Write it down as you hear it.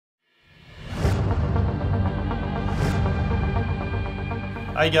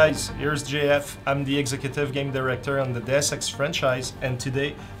Hi guys, here's JF. I'm the Executive Game Director on the Deus Ex franchise, and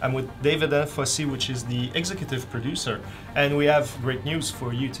today I'm with David and Fossey, which is the Executive Producer, and we have great news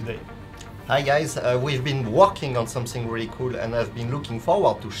for you today. Hi guys, we've been working on something really cool and I've been looking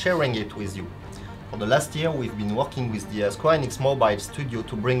forward to sharing it with you. For the last year, we've been working with the Square Enix Mobile Studio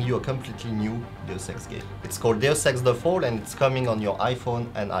to bring you a completely new Deus Ex game. It's called Deus Ex The Fall and it's coming on your iPhone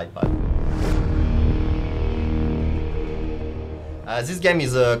and iPad. This game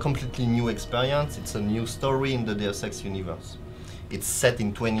is a completely new experience. It's a new story in the Deus Ex universe. It's set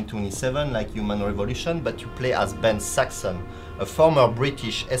in 2027 like Human Revolution, but you play as Saxon, a former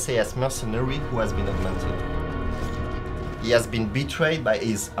British SAS mercenary who has been augmented. He has been betrayed by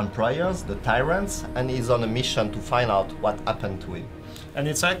his employers, the Tyrants, and he's on a mission to find out what happened to him. And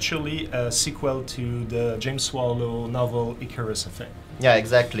it's actually a sequel to the James Swallow novel Icarus Effect. Yeah,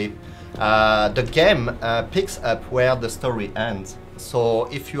 exactly. The game picks up where the story ends. So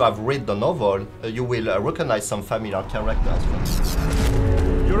if you have read the novel, you will recognize some familiar characters.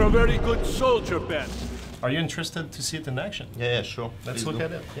 You're a very good soldier, Ben. Are you interested to see it in action? Yeah, sure. Let's Please look do.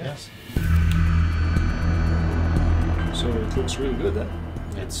 at it. Yeah. Yes. So it looks really good, eh?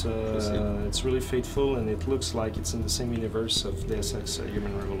 It's really faithful, and it looks like it's in the same universe of Deus Ex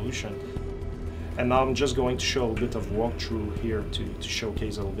Human Revolution. And now I'm just going to show a bit of walkthrough here to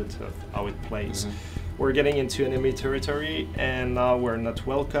showcase a little bit of how it plays. We're getting into enemy territory, and now we're not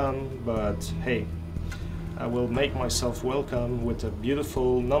welcome, but hey, I will make myself welcome with a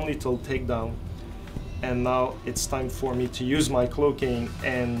beautiful non-lethal takedown. And now it's time for me to use my cloaking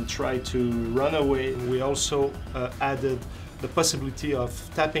and try to run away. We also added the possibility of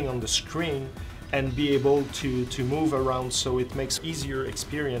tapping on the screen and be able to move around, so it makes easier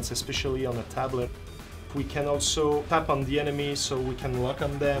experience, especially on a tablet. We can also tap on the enemy so we can lock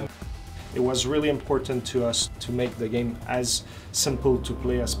on them. It was really important to us to make the game as simple to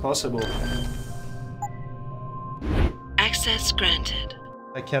play as possible. Access granted.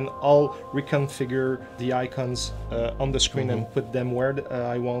 I can all reconfigure the icons on the screen and put them where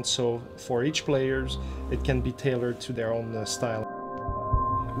I want, so for each player it can be tailored to their own style.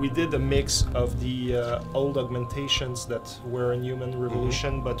 We did a mix of the old augmentations that were in Human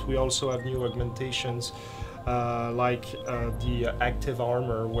Revolution, but we also have new augmentations like the active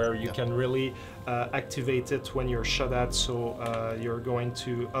armor, where you can really activate it when you're shot at, so you're going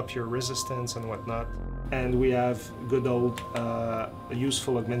to up your resistance and whatnot. And we have good old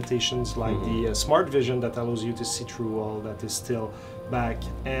useful augmentations like the smart vision that allows you to see through wall, that is still back,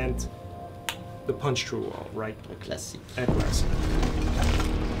 and the punch through wall, right? A classic. A classic.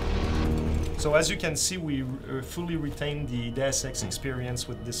 So as you can see, we fully retain the Deus Ex experience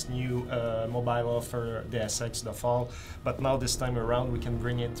with this new mobile offer, Deus Ex The Fall. But now this time around, we can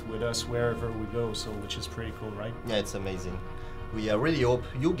bring it with us wherever we go, so which is pretty cool, right? Yeah, it's amazing. We really hope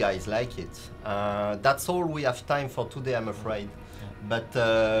you guys like it. That's all we have time for today, I'm afraid. But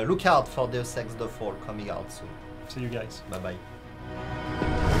look out for Deus Ex The Fall coming out soon. See you guys. Bye-bye.